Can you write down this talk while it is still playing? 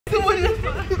She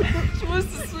wants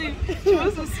to swim. She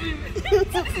wants to swim. This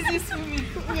is it swimming.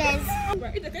 Yes.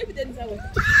 Right, the evidence I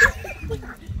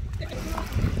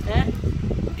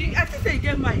I think they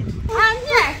get mine.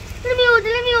 Yes. Let me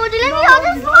hold it.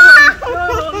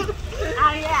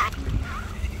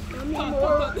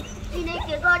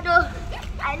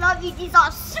 I love you,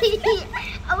 Jesus.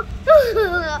 I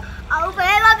will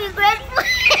forever be grateful.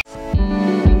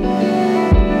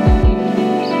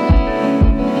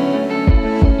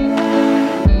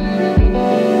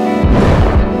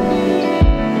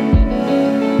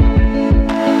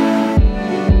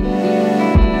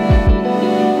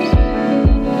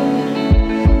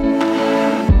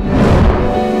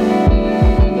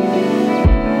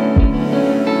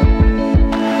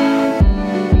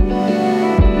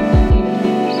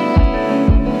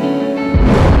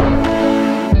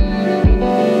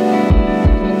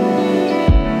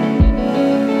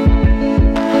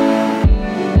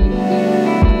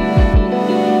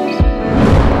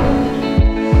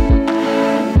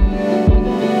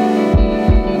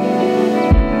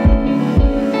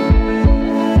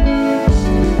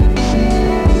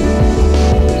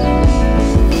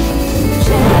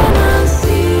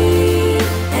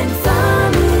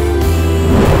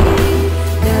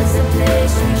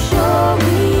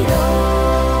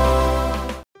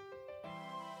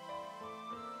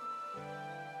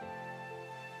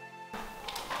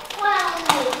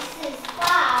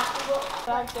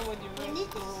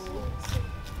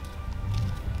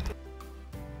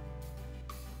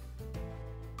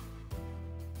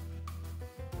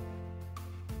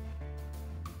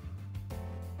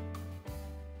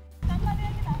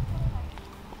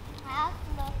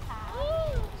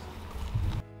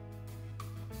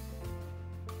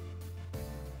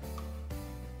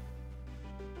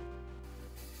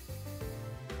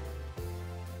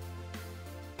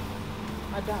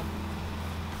 Madam,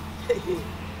 I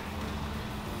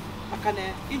can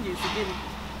in you again.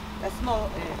 That's not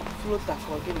floater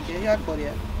for getting here for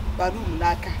you. Barum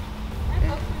Naka.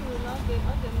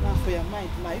 Now for your mind,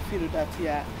 my feel that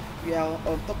we are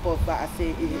on top of I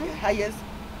say highest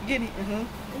guinea.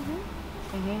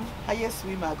 Highest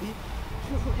swimmer be.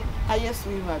 Highest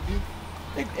swimmer be.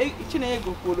 Each and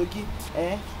every go pologi,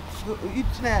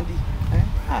 each nandy.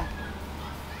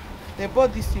 They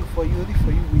bought this thing for you, only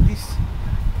for you with this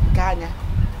Ghana,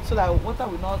 so that water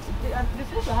will not. They're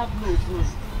supposed to have no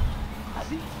growth.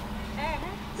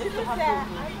 They're supposed to have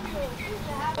no growth.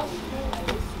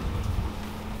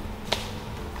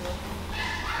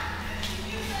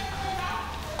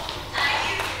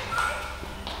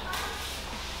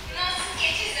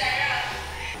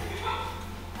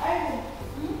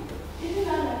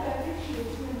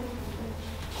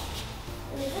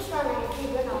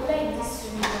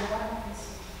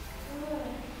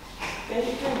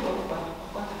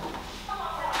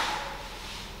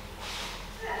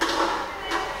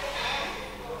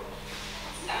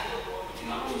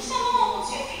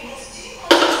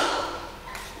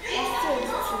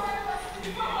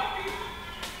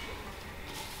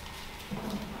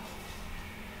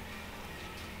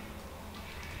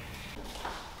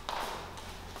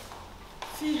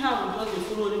 See how we just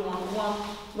follow the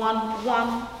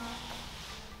one.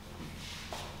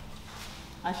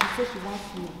 And she said she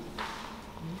wants me.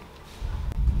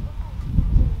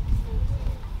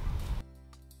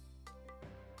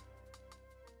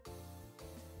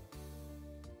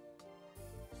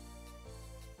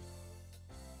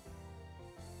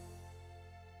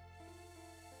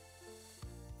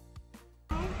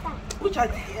 Which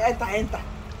enter.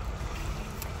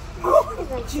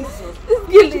 Oh, Jesus.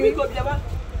 This girl,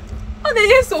 oh, they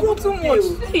are so too much.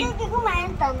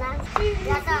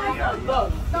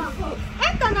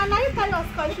 Enter now, you tell us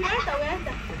because you enter.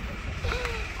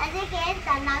 I think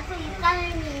enter now, so you carry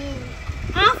me in.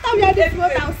 After we are the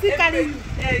float, I'll still carry you.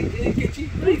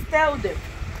 Please tell them.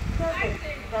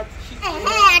 That she.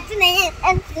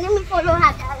 Let me follow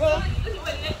her.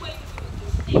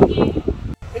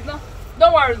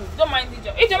 Don't worry, don't mind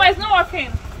Ijoma. Ijoma is not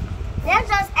working. Let's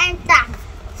just enter.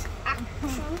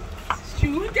 She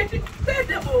will get it. Let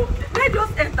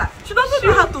just enter. She doesn't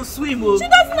know how to swim. She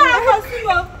doesn't know how to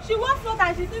swim. She wants float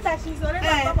and she thinks that she's already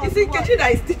on top of the water. It's Nkechi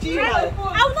that is teaching her. I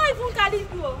will not even carry you.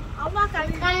 I will not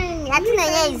carry you. I think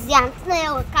it's easy. I think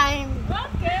you will carry me.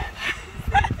 Okay.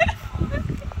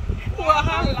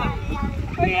 Wahala.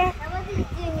 Oh yeah.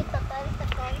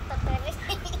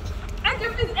 And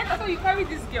please enter so you carry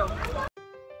this girl.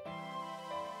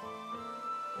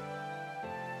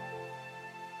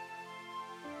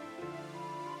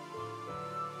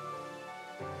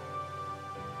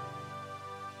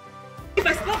 If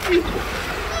I stop you. I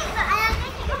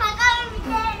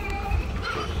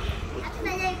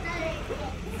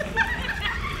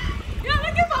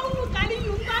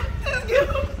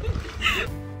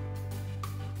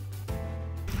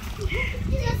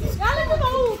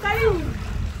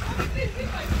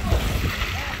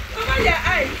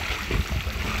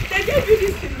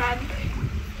man.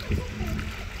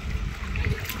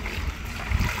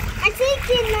 I take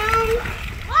it now.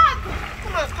 What?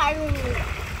 Come on, carry me.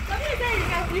 I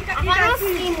cannot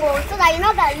swim so that you're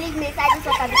not going to leave me inside this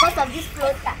water because of this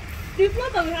floater. The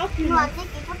floater will help you. No, I think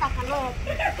the floater cannot help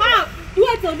you. How? Do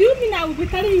you mean I will be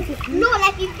carrying you to swim? No,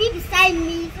 like you be beside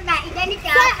me so that if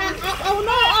anything happens. I will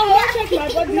not check my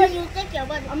body. No, you take your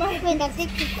body. Wait, I'll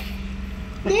take it.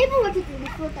 They even want you to be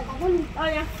floated. I don't know. Oh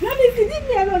yeah. Let me see. Leave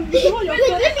me alone. You hold your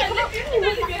phone. Let me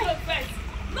leave you alone first.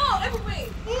 No, everybody.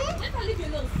 Let her leave you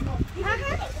alone small.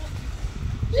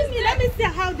 Let me see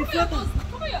how the floater.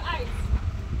 Cover your eyes.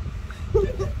 No,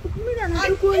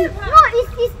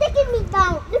 it's taking me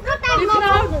down. The floater is not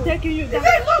moving. Taking you down.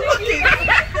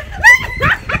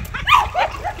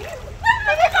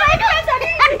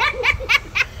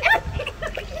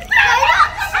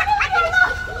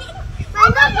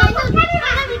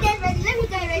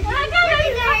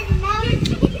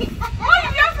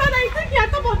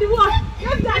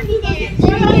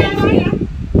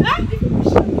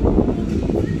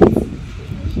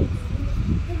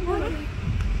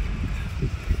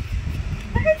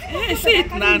 See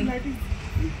it, man.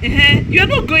 You're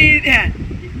not going there.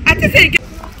 I just say you get.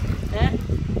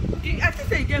 I just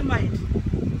say you get mind.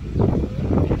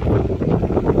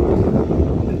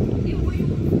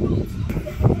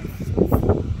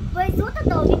 But it's water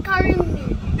that will be carrying me.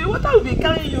 The water will be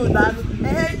carrying you now.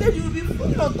 Then you will be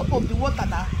fully on top of the water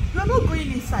now. You're not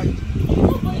going inside.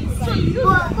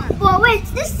 But wait,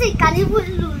 this thing can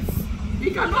even lose.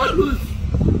 You cannot lose.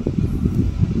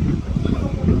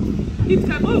 It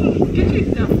cannot lose. Get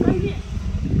yourself right here.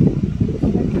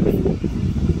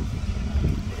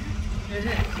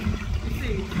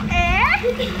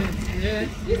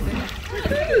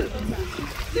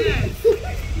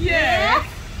 Yes.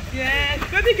 Yes.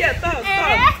 Baby girl, turn.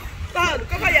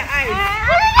 Cover your eyes.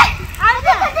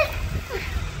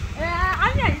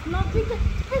 Anya is not big.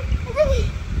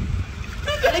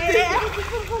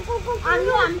 I'm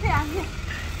here.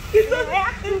 It's not.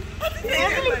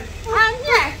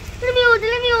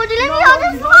 Let me hold it.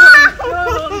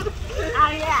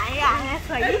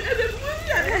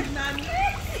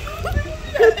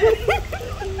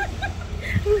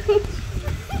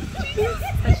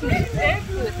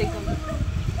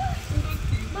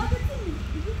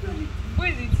 Where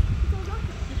is it?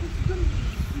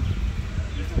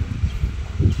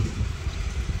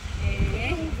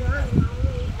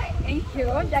 Thank you.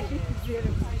 Jackie is zero.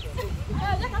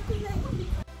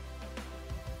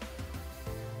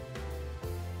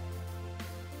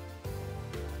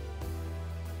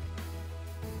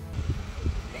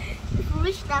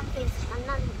 Reach that place and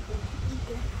not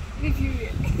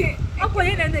Okay,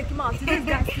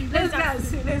 let's dance.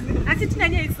 Auntie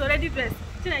Chinanya is already dressed.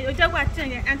 Chinanya, your jaguar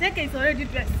Chinanya, and Teke is already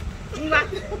dressed.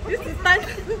 This is time. Is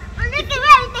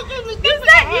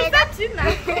that China?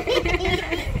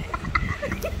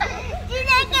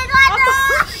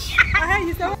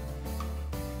 You saw.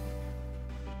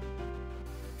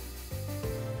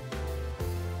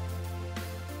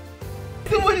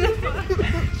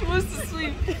 She wants to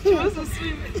swim.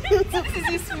 This is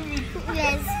it swimming.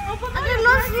 Yes. I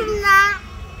cannot swim now.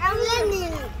 I'm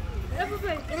learning. Why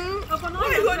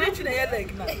are you holding her leg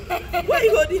now? Why are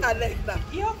you holding her leg now?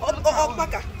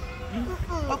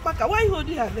 Opaka, why are you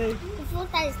holding her leg? The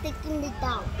floater is taking me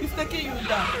down. It's taking you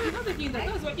down. It's not taking you down.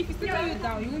 That's why if it's taking you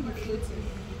down, you won't be floating.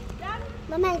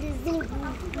 Mama is zinc.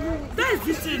 That is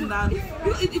this thing now. Do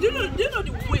you know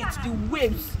the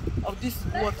waves of this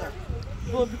water?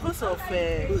 But because of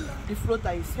the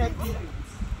floater is helping you.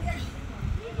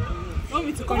 Want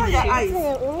me to come Cover your eyes. I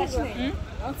want to go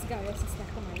and your sister.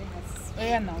 Come and let us. Oh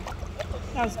yeah, now.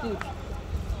 That's good.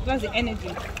 That's the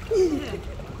energy.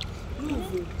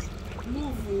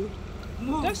 Move.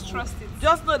 Just trust it.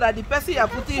 Just know that the person you are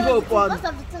putting hope on. Because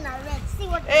of the thing I read. See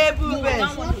what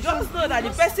Ebube, just know that the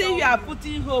person you are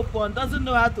putting hope on doesn't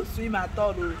know how to swim at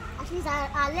all. At least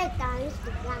I leg can use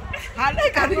to plan. Her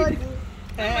leg can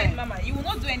Don't mind, Mama. You will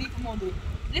not do anything more though.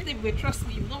 Let Ebube trust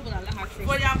me. You're not gonna let her trust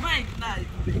For you. your mind now,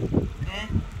 Ebube,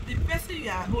 the person you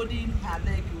are holding her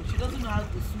leg, she doesn't know how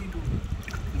to swim.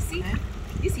 You see?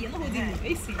 You see, you're not holding me.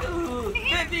 You see? Oh,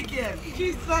 baby girl,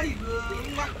 she's like,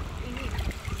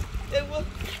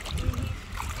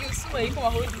 You swear, you come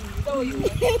and hold me. That's what you want.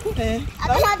 I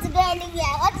don't want to go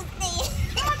anywhere. I want to stay.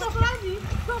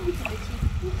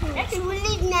 If you will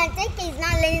leave me, I think he's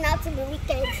not learning how to be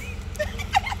wicked.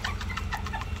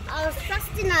 I was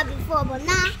trusting her before, but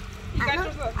now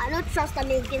I don't trust her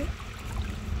again.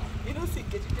 you don't see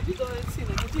Keji. Keji doesn't see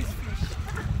that Keji is fish.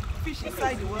 Fish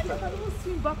inside the water. I will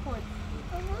swim backward.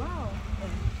 Wow.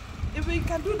 If you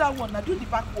can do that one, now do the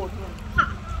backward one.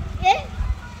 Eh?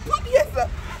 Yes, sir.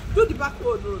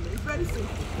 Oh no, it's very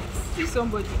simple. See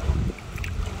somebody.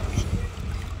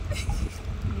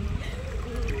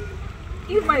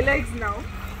 Eat my legs now.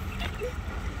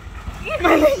 Eat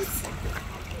my legs.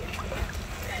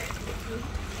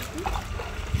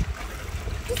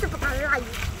 This is what I like.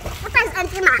 What is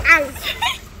empty my eyes?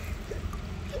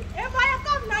 If I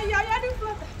come now, you're already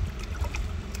floating.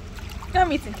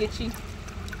 Come eat Nkechi. You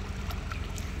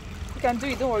can do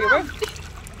it, don't worry.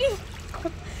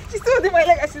 She's still holding my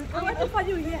leg as she's I'm waiting for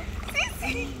you here.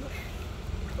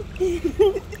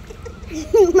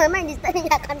 My mind is telling me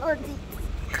I cannot do it.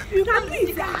 You can do it.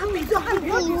 You can do it.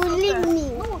 You will leave me.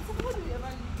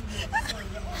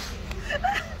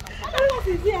 What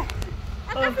is here?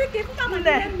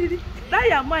 That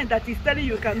your mind that is telling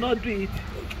you cannot do it.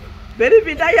 Believe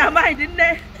it, that your mind, isn't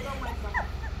it?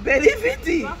 Believe it.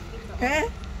 Eh?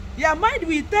 Your mind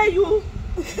will tell you,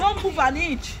 don't move an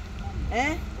inch.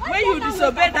 Eh? When you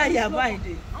disobey that your mind,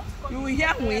 you will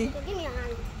hear me. Give me your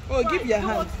hand. Oh, give your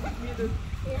hand.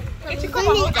 It's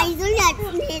only a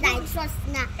teenage I trust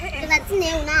now. Because a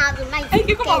teenage will not have the mind. Hey,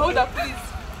 come and hold her, please.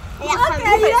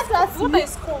 Water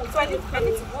is cold, so I need to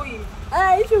go in.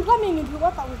 If you come in, the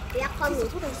water will. They are coming.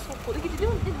 Water is so cold. If you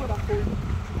don't need water cold.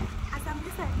 As I'm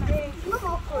this side now. No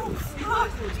more cold. Oh,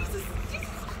 Jesus.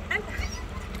 And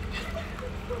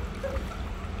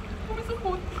oh, it's so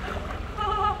cold.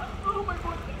 Oh my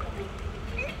God.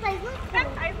 It's not cold.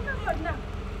 I'm not cold now.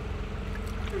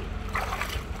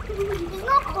 It's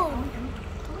not cold.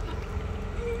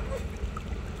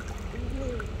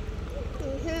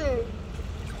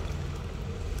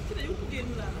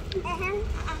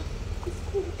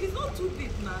 It's not too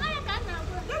deep now.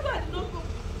 That's why I did not go.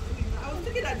 I was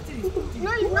thinking that it is too deep.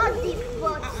 No, it's not deep,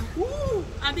 but.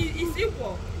 And it's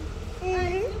equal.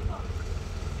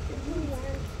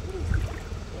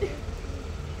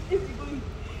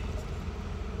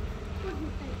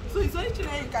 So it's only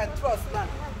children you can trust now.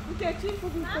 Okay, she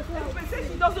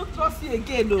doesn't trust you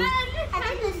again, no. I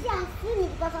think you see I'm swimming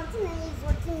because until now is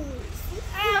watching me. See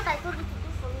what I told you to do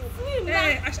for me.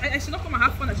 Hey, I should not come and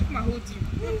have fun. I should come and hold you.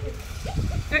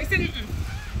 Hey, say,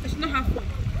 I should not have fun.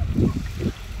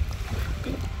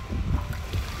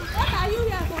 What are you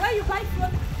here for? Where you buy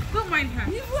float? Don't mind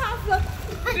her. You have float.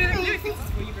 Let me fix this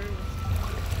for you very well.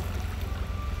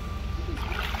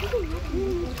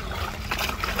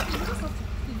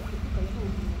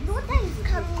 The water is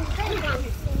coming very fast.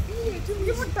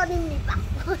 You were turning me back.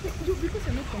 You, because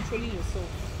you're not controlling yourself.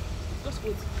 Just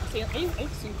wait. Say, are you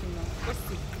sinking now? Just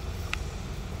see.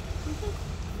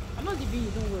 I'm not leaving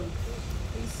you, don't worry.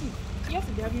 But you see, you have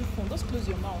to be having fun. Just close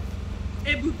your mouth.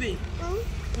 Ebube,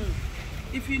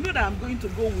 if you know that I'm going to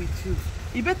go with you,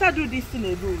 you better do this thing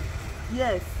alone.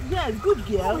 Yes, good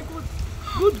girl.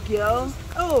 Good girl.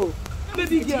 Oh,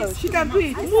 baby girl, she can do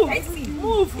it.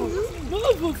 Move.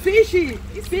 Fishy.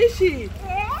 Fishy.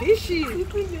 Fishy. You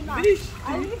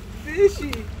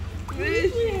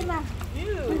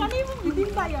can even begin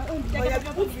by your own. Oh,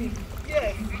 you're moving.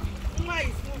 Yes. Mama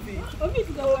is moving.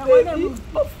 Baby.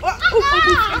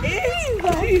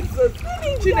 Jesus.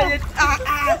 See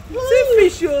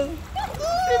fish, oh.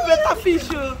 See better fish,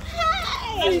 oh.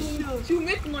 She will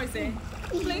make noise, eh?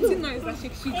 Plenty noise that she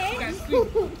can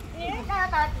scream.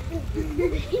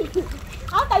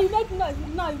 After you make noise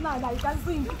now that you can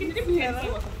sing. Can you take your head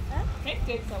inside water? Can you take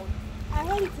it inside water? I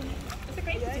heard it. I said,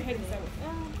 can you put your head inside water?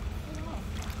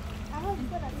 I heard it.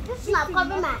 This is not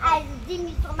covering my eyes. It's giving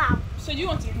me some out. So do you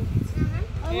want to remove it?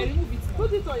 Yeah, remove it now.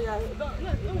 Put it on your head.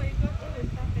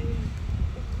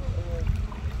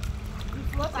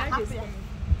 What happened?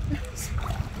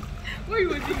 What are you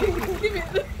doing? Give it.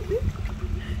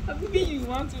 I'm thinking you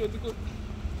want to go.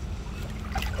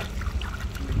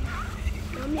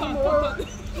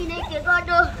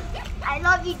 I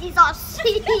love you, Jesus.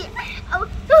 I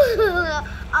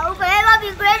will forever be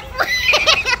grateful.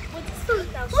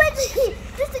 Wait,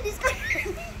 this thing is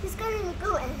carrying me go.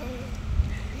 You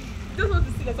just want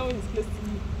to see that someone is close to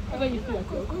you. That's when you feel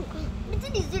like you're The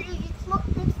thing is, it's not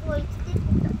good for it.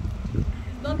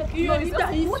 water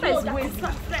is wavy. So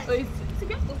it's supposed to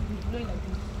be blowing like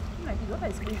this. Water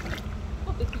is wavy.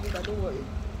 Don't take it later, don't worry.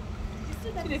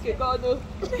 Chineke God, oh.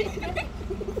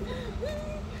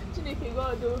 Chineke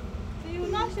God, oh. So you will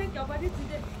not shake your body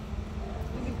today.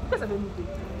 Because of anything.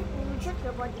 You will check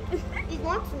your body. It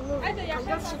wants to move. I know you're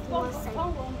just shake one side.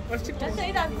 What's chicken? Just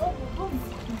say that.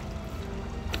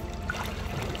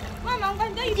 Mama, I'm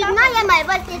going to You did not hear my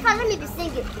voice. If I let me be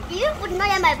singing, if you would not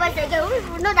hear my voice again, we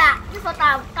would know that this is what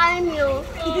I'm carrying you.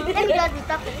 Let me just be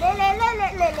talking.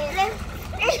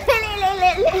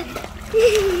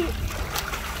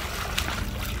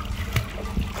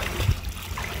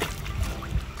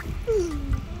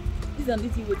 This is an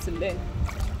easy way to learn.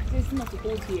 This is not to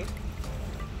hold here.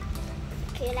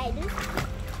 Okay, like this.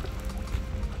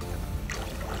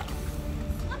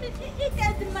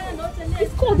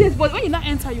 It's cold, yes, but when you not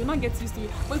enter, you not get used to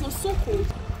it. But it was so cold.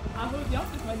 I hope you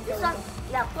have to find This one,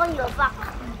 yeah, on your back.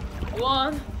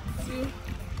 1, 2,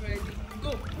 ready,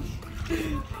 go.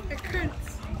 I can't.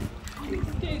 I'm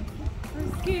scared.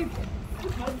 I'm scared.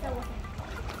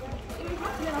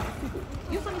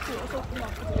 You also need to also put on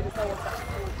the water.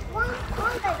 One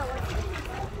side of water.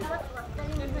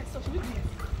 So should we do it?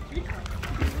 Should we try?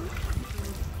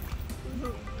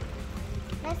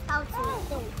 Let's count to 1,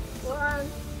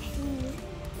 2,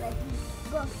 ready,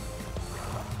 go.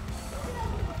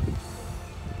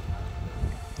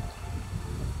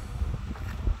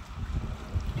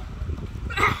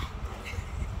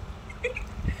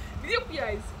 Did you open your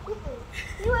eyes?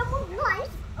 You remove noise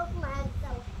of my eyes.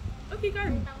 Okay, go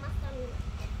ahead.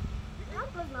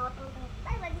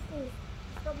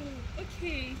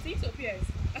 Okay, so you need to open your eyes.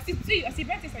 I see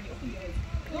bright inside, you open your eyes.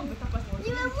 Don't be tapped for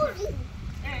You remove it.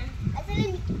 I said let me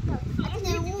keep up. I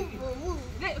said move.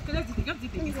 Okay, let's do it. Let's do it.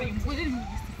 Let me move this thing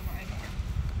from my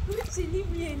eye. She leave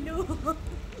me alone.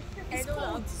 It's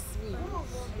cold.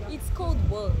 It's cold,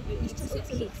 but It's just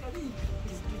okay.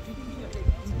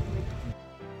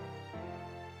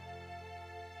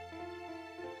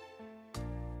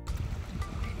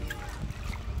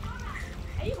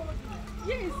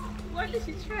 Yes, well, at least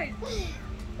she tried.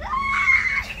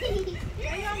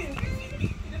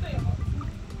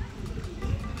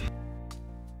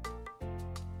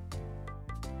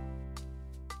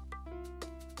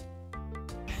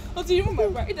 Oh, do you remember?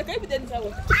 Right? Can you be there inside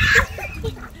water?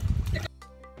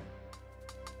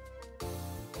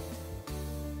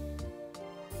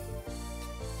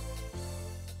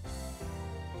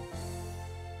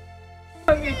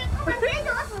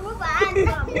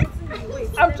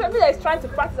 I'm trying to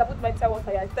practice. I put my towel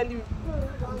water here. I tell you.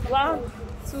 1,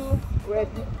 2, ready.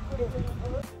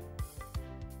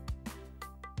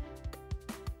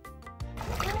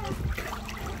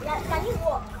 Can you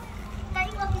walk? Can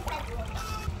you walk inside the water?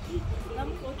 I'm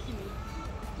walking.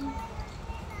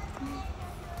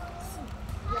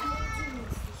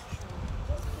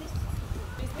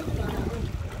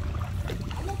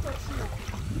 I'm not touching it.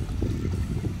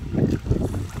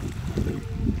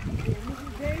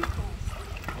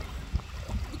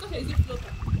 Because there is a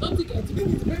floater. Don't think I do it.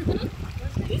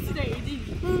 This is the idea.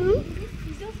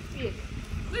 It's just fear.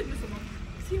 Wait, Miss Mom.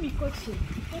 See me coaching.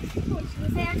 You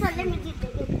say, let me do it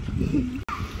again.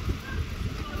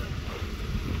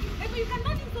 But you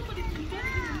cannot do somebody to just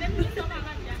let me tell her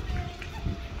that.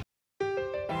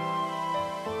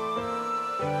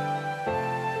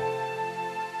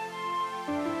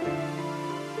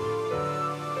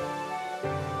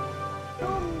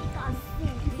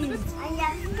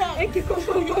 Wait, if you can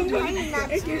hold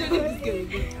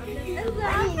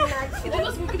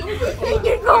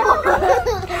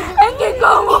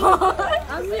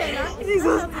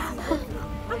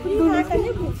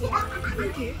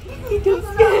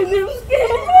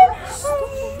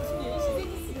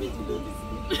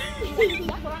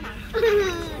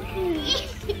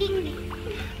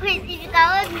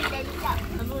me, then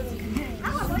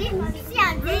you see,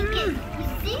 I'm thinking. You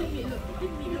see?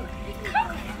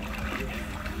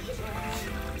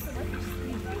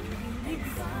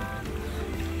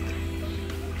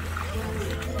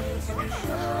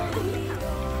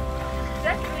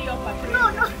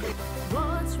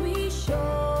 what we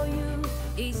show you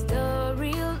is the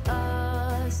real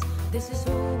us. This is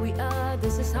who we are,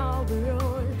 this is how we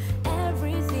roll.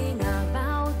 Everything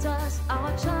about us,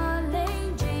 our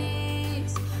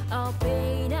challenges, our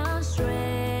pain and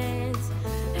strength,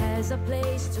 has a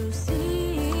place to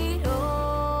see it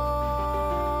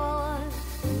all.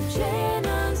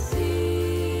 Uchenancy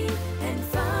and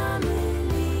family,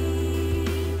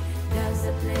 that's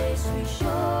the place we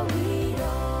show it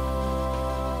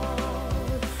all.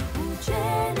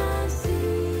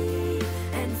 Uchenancy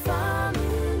and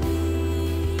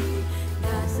family,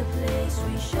 that's the place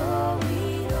we show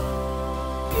it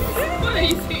all. What are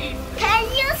you saying? Can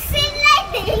you sing like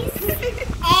this?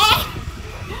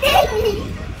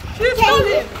 She's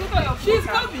coming. She's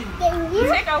coming. Can you?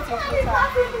 Take out your floater.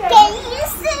 Can you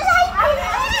sing like this?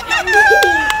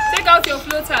 Take out your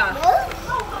floater.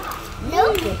 No.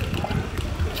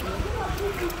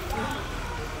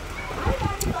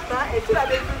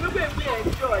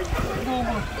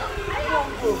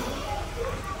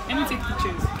 Let me take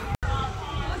pictures.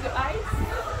 Close your eyes.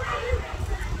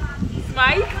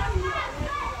 Smile.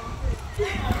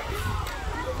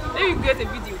 Let me get a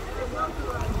video.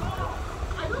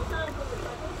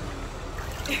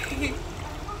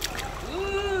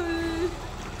 Ooh.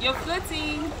 You're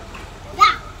floating.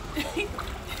 Yeah.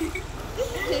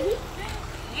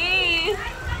 Yay.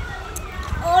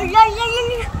 Oh, yeah, yeah,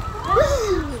 yeah.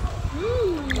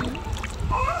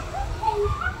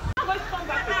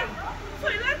 So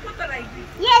you like water like this?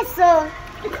 Yes, sir.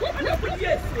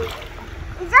 Yes, sir.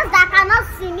 It's just that I cannot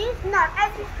see me. Not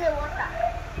every day water.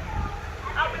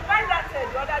 I will buy that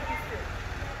the other distance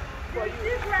for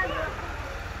you.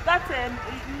 That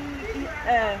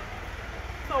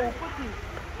so we'll put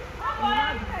it.